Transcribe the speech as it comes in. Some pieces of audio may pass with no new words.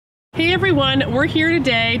Hey everyone, we're here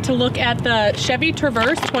today to look at the Chevy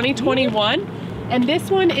Traverse 2021. And this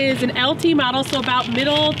one is an LT model, so about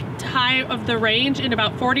middle to high of the range and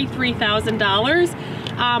about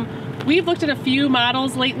 $43,000. We've looked at a few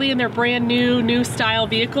models lately and they're brand new style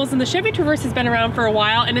vehicles, and the Chevy Traverse has been around for a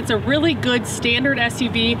while and it's a really good standard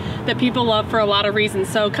SUV that people love for a lot of reasons.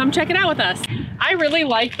 So come check it out with us. I really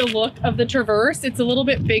like the look of the Traverse. It's a little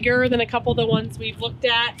bit bigger than a couple of the ones we've looked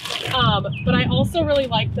at, but I also really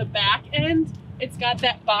like the back end. It's got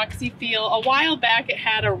that boxy feel. A while back it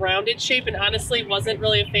had a rounded shape and honestly wasn't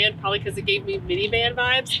really a fan, probably because it gave me minivan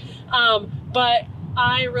vibes, but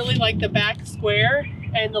I really like the back square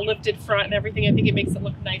and the lifted front and everything. I think it makes it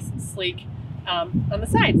look nice and sleek on the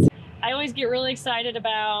sides. I always get really excited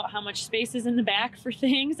about how much space is in the back for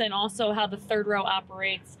things and also how the third row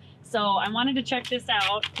operates. So I wanted to check this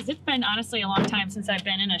out because it's been honestly a long time since I've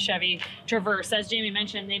been in a Chevy Traverse. As Jamie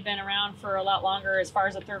mentioned, they've been around for a lot longer as far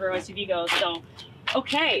as a third row SUV goes. So,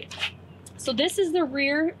 okay. So this is the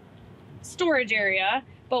rear storage area,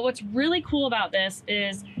 but what's really cool about this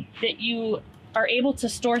is that you are able to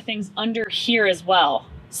store things under here as well.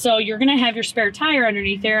 So you're gonna have your spare tire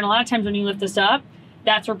underneath there, and a lot of times when you lift this up,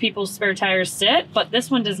 that's where people's spare tires sit, but this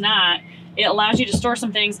one does not. It allows you to store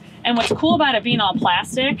some things, and what's cool about it being all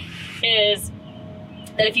plastic is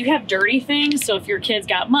that if you have dirty things, so if your kids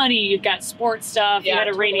got muddy, you've got sports stuff, you had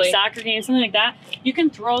a rainy soccer game, something like that, you can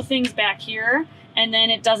throw things back here, and then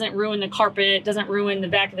it doesn't ruin the carpet, it doesn't ruin the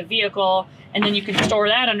back of the vehicle, and then you can store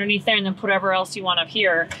that underneath there and then put whatever else you want up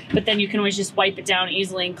here. But then you can always just wipe it down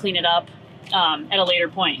easily and clean it up at a later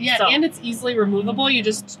point. Yeah, so. And it's easily removable. You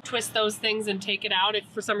just twist those things and take it out if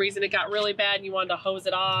for some reason it got really bad and you wanted to hose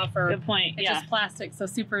it off. Or good point. It's just plastic, so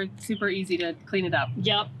super easy to clean it up.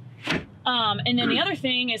 Yep. And then the other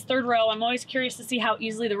thing is third row. I'm always curious to see how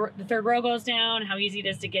easily the third row goes down, how easy it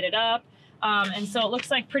is to get it up. And so it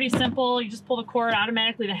looks like pretty simple. You just pull the cord,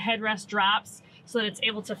 automatically the headrest drops so that it's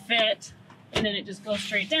able to fit, and then it just goes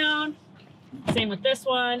straight down. Same with this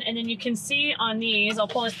one. And then you can see on these, I'll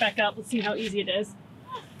pull this back up, let's see how easy it is.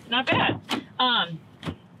 Not bad.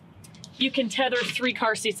 You can tether 3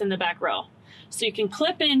 car seats in the back row. So you can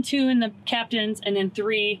clip in 2 in the captain's and then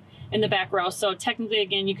 3 in the back row. So technically,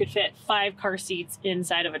 again, you could fit 5 car seats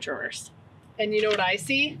inside of a Traverse. And you know what I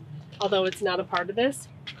see, although it's not a part of this,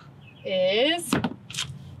 is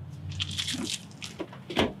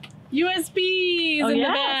USBs in the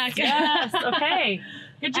back. Yes, okay.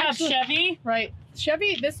 Good job, Chevy. Right.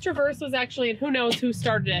 Chevy, this Traverse was actually, and who knows who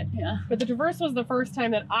started it, but the Traverse was the first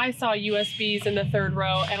time that I saw USBs in the third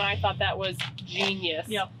row, and I thought that was genius.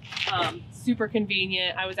 Yep. Super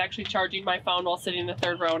convenient. I was actually charging my phone while sitting in the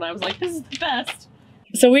third row, and I was like, this is the best.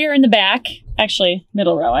 So we are in the back, actually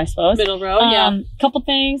middle row, I suppose. Middle row, yeah. Couple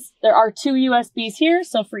things. There are 2 USBs here,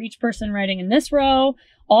 so for each person riding in this row.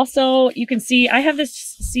 Also, you can see, I have this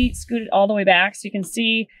seat scooted all the way back, so you can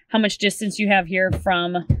see how much distance you have here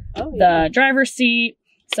from the driver's seat.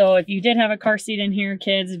 So if you did have a car seat in here,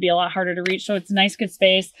 kids, it'd be a lot harder to reach. So it's a nice, good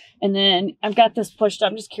space. And then I've got this pushed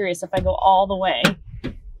up. I'm just curious if I go all the way.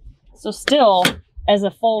 So still, as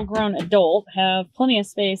a full-grown adult, have plenty of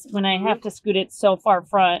space when I have to scoot it so far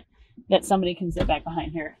front that somebody can sit back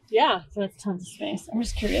behind here. Yeah. So that's tons of space. I'm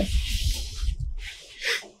just curious.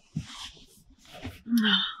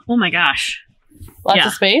 Oh my gosh. Lots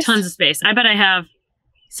of space? Tons of space. I bet I have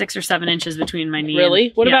 6 or 7 inches between my knees.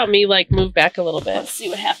 Really? What about me, like, move back a little bit? Let's see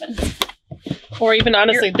what happens. Or even,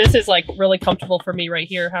 honestly, this is, like, really comfortable for me right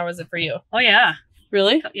here. How is it for you? Oh, yeah.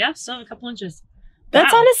 Really? Yeah, still a couple inches.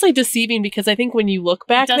 That's honestly deceiving because I think when you look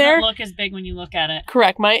back there... It doesn't look as big when you look at it.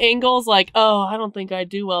 Correct. My angle's like, oh, I don't think I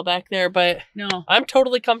do well back there, but no, I'm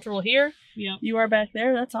totally comfortable here. Yeah. You are back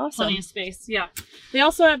there. That's awesome. Plenty of space. Yeah. They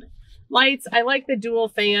also have lights. I like the dual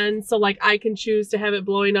fan, so like I can choose to have it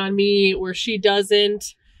blowing on me where she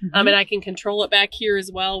doesn't. And I can control it back here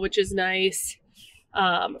as well, which is nice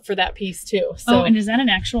for that piece too. So, oh, and is that an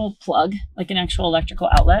actual plug, like an actual electrical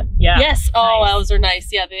outlet? Yeah. Yes. Oh, those are nice.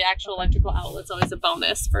 Yeah, the actual electrical outlet's always a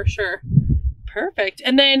bonus for sure. Perfect.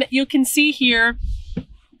 And then you can see here,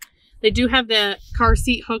 they do have the car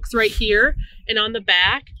seat hooks right here and on the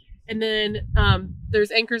back. And then there's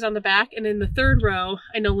anchors on the back. And in the third row,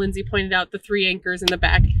 I know Lindsay pointed out the 3 anchors in the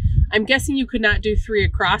back. I'm guessing you could not do 3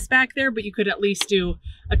 across back there, but you could at least do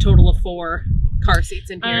a total of 4 car seats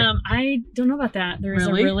in here. I don't know about that. There is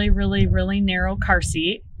a really narrow car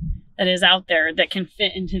seat that is out there that can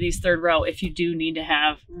fit into these third row if you do need to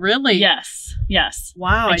have. Really? Yes. Yes.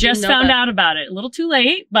 Wow. I just found out about it. A little too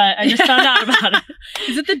late, but I just found out about it.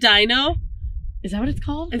 Is it the dyno? Is that what it's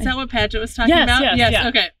called? Is that what Paget was talking about? Yes. Yeah.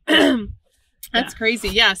 Okay. That's crazy.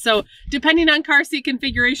 Yeah. So depending on car seat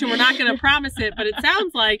configuration, we're not going to promise it, but it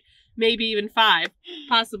sounds like maybe even 5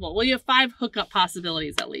 possible. Well, you have 5 hookup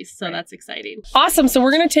possibilities at least, so that's exciting. Awesome, so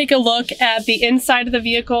we're gonna take a look at the inside of the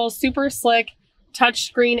vehicle. Super slick,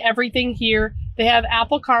 touchscreen, everything here. They have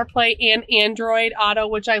Apple CarPlay and Android Auto,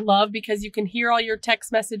 which I love because you can hear all your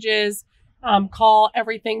text messages, call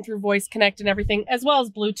everything through Voice Connect and everything, as well as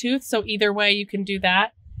Bluetooth, so either way you can do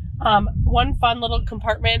that. One fun little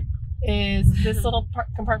compartment is this little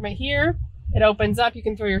compartment here. It opens up, you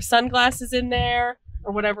can throw your sunglasses in there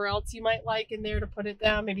or whatever else you might like in there to put it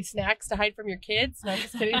down, maybe snacks to hide from your kids. No, I'm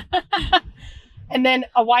just kidding. And then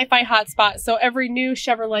a Wi-Fi hotspot. So every new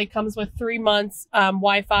Chevrolet comes with 3 months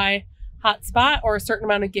Wi-Fi hotspot or a certain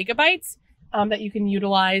amount of gigabytes that you can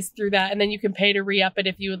utilize through that. And then you can pay to re-up it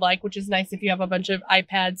if you would like, which is nice if you have a bunch of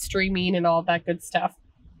iPads streaming and all that good stuff.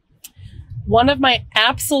 One of my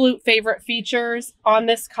absolute favorite features on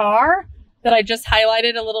this car that I just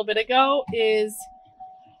highlighted a little bit ago is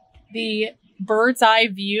the bird's eye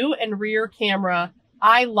view and rear camera.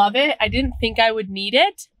 I love it. I didn't think I would need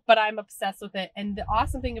it, but I'm obsessed with it. And the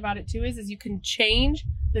awesome thing about it too is you can change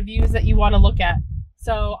the views that you want to look at.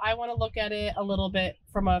 So I want to look at it a little bit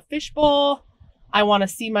from a fishbowl. I want to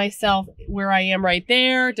see myself where I am right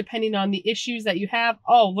there, depending on the issues that you have.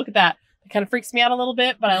 Oh, look at that. It kind of freaks me out a little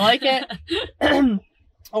bit, but I like it.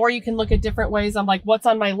 Or you can look at different ways on like what's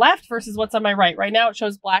on my left versus what's on my right. Right now it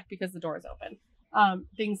shows black because the door is open.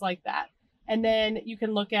 Things like that. And then you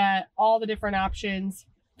can look at all the different options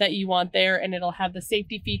that you want there, and it'll have the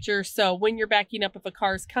safety feature. So when you're backing up, if a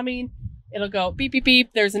car is coming, it'll go beep, beep,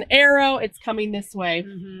 beep. There's an arrow. It's coming this way.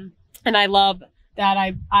 Mm-hmm. And I love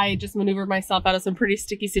that. I just maneuvered myself out of some pretty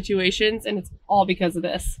sticky situations, and it's all because of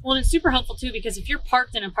this. Well, and it's super helpful too, because if you're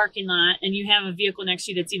parked in a parking lot and you have a vehicle next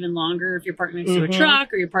to you that's even longer, if you're parked next to a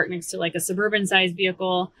truck or you're parked next to like a suburban sized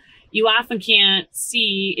vehicle, you often can't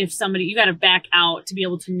see if somebody, you got to back out to be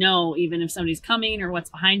able to know even if somebody's coming or what's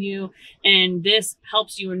behind you. And this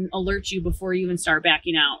helps you and alerts you before you even start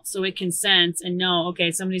backing out. So it can sense and know, okay,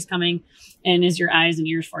 somebody's coming, and is your eyes and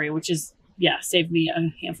ears for you, which is, yeah, saved me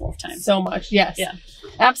a handful of times. So much. Yes. Yeah.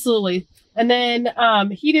 Absolutely. And then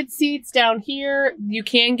heated seats down here. You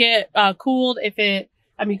can get cooled if it,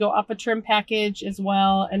 you go up a trim package as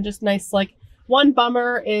well. And just nice, like, one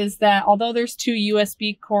bummer is that although there's 2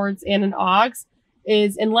 USB cords and an aux,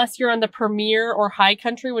 is unless you're on the Premier or High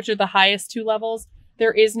Country, which are the highest 2 levels,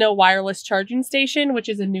 there is no wireless charging station, which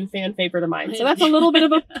is a new fan favorite of mine. So that's a little bit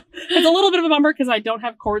of a, it's a little bit of a bummer because I don't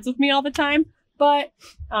have cords with me all the time, but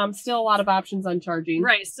still a lot of options on charging.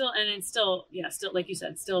 Right. Still, and it's still, yeah, still, like you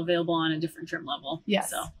said, still available on a different trim level. Yes.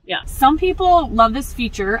 So, yeah. Some people love this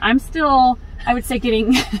feature. I'm still, I would say,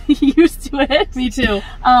 getting used to it. Me too.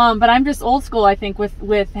 But I'm just old school, I think,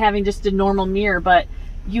 with having just a normal mirror. But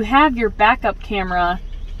you have your backup camera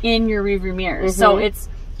in your rearview mirror. So it's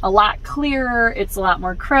a lot clearer. It's a lot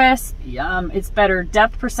more crisp. It's better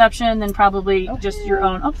depth perception than probably just your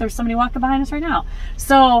own. Oh, there's somebody walking behind us right now.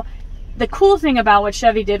 So the cool thing about what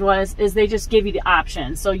Chevy did is they just gave you the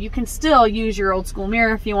option. So you can still use your old school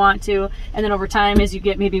mirror if you want to. And then over time, as you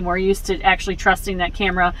get maybe more used to actually trusting that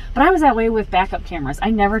camera. But I was that way with backup cameras.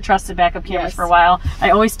 I never trusted backup cameras for a while. I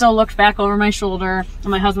always still looked back over my shoulder,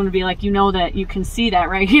 and my husband would be like, you know that you can see that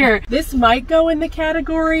right here. This might go in the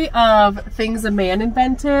category of things a man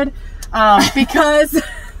invented because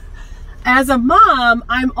as a mom,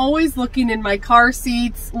 I'm always looking in my car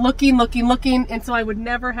seats, looking, and so I would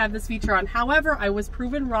never have this feature on. However, I was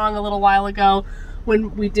proven wrong a little while ago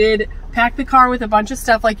when we did pack the car with a bunch of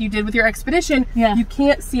stuff like you did with your Expedition. Yeah. You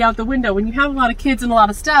can't see out the window. When you have a lot of kids and a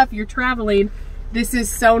lot of stuff, you're traveling. This is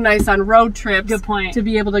so nice on road trips. Good point. To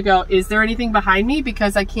be able to go, is there anything behind me?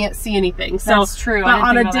 Because I can't see anything. So, that's true. But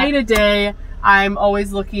on a day-to-day, I'm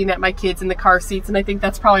always looking at my kids in the car seats, and I think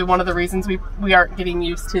that's probably one of the reasons we aren't getting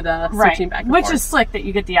used to the switching back and forth. Which is slick that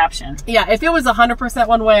you get the option. Yeah, if it was 100%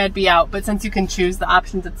 one way, I'd be out, but since you can choose the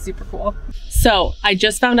options, it's super cool. So I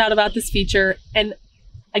just found out about this feature, and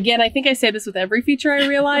again, I think I say this with every feature I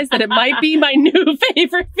realize, that it might be my new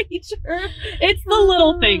favorite feature. It's the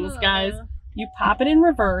little things, guys. You pop it in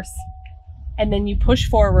reverse, and then you push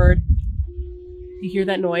forward. You hear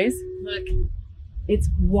that noise? Look. It's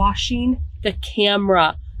washing the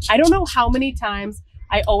camera. I don't know how many times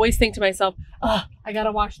I always think to myself, oh, I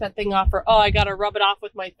gotta wash that thing off, or oh, I gotta rub it off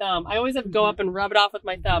with my thumb. I always have to go up and rub it off with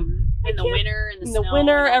my thumb. In the winter, in the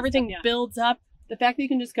winter, everything builds up. The fact that you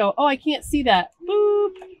can just go, oh, I can't see that.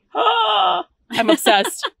 Boop. Oh, I'm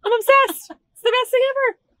obsessed. I'm obsessed. It's the best thing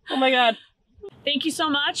ever. Oh my God. Thank you so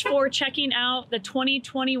much for checking out the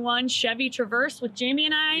 2021 Chevy Traverse with Jaymie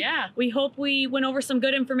and I. Yeah. We hope we went over some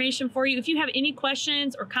good information for you. If you have any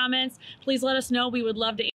questions or comments, please let us know. We would love to